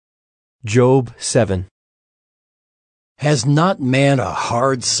Job 7. Has not man a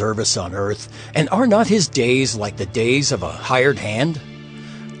hard service on earth, and are not his days like the days of a hired hand?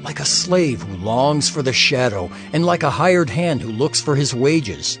 Like a slave who longs for the shadow, and like a hired hand who looks for his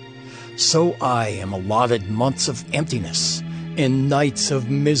wages, so I am allotted months of emptiness, and nights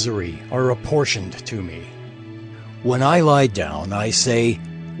of misery are apportioned to me. When I lie down, I say,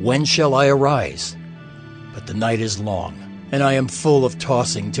 when shall I arise? But the night is long, and I am full of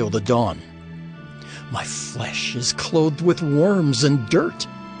tossing till the dawn. My flesh is clothed with worms and dirt.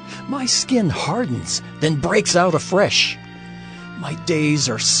 My skin hardens, then breaks out afresh. My days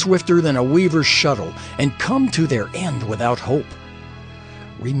are swifter than a weaver's shuttle, and come to their end without hope.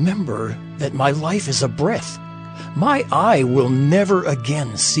 Remember that my life is a breath. My eye will never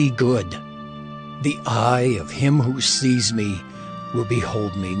again see good. The eye of him who sees me will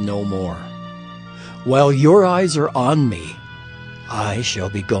behold me no more. While your eyes are on me, I shall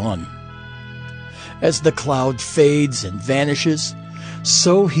be gone. As the cloud fades and vanishes,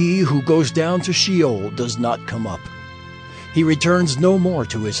 so he who goes down to Sheol does not come up. He returns no more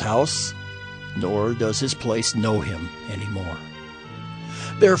to his house, nor does his place know him any more.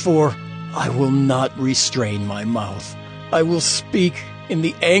 Therefore, I will not restrain my mouth. I will speak in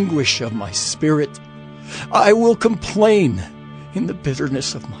the anguish of my spirit. I will complain in the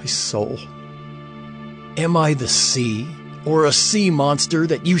bitterness of my soul. Am I the sea, or a sea monster,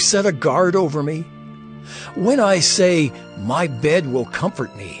 that you set a guard over me? When I say, my bed will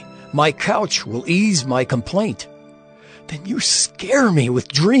comfort me, my couch will ease my complaint, then you scare me with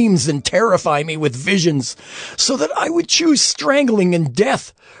dreams and terrify me with visions, so that I would choose strangling and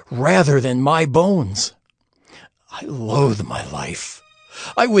death rather than my bones. I loathe my life.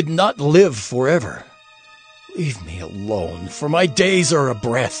 I would not live forever. Leave me alone, for my days are a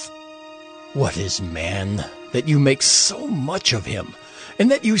breath. What is man, that you make so much of him, and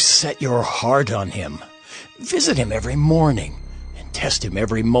that you set your heart on him? Visit him every morning, and test him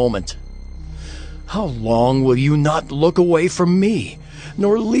every moment. How long will you not look away from me,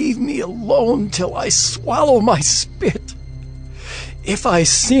 nor leave me alone till I swallow my spit? If I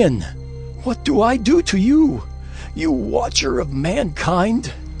sin, what do I do to you, you watcher of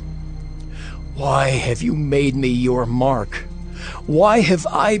mankind? Why have you made me your mark? Why have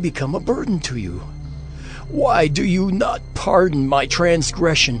I become a burden to you? Why do you not pardon my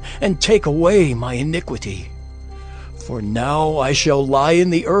transgression and take away my iniquity? For now I shall lie in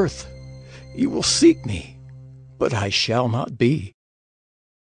the earth. You will seek me, but I shall not be.